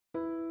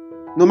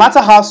No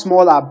matter how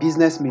small our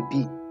business may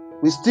be,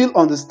 we still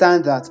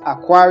understand that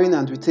acquiring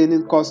and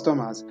retaining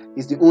customers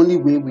is the only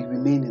way we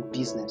remain in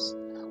business.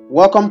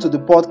 Welcome to the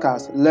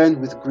podcast,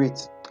 Learn with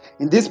Grit.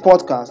 In this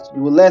podcast,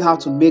 you will learn how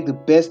to make the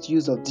best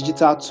use of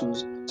digital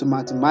tools to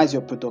maximize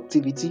your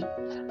productivity,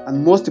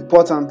 and most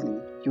importantly,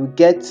 you will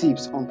get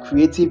tips on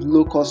creative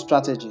low-cost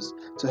strategies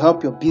to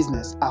help your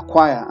business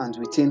acquire and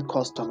retain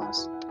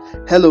customers.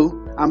 Hello,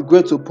 I'm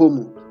Great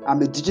Opomu.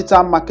 I'm a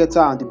digital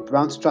marketer and a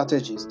brand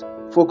strategist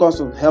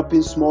focused on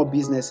helping small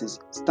businesses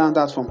stand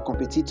out from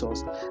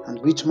competitors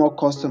and reach more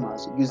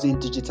customers using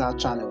digital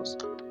channels.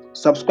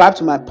 Subscribe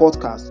to my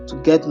podcast to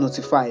get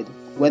notified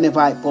whenever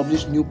I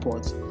publish new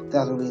pods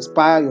that will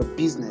inspire your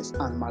business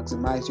and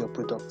maximize your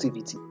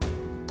productivity.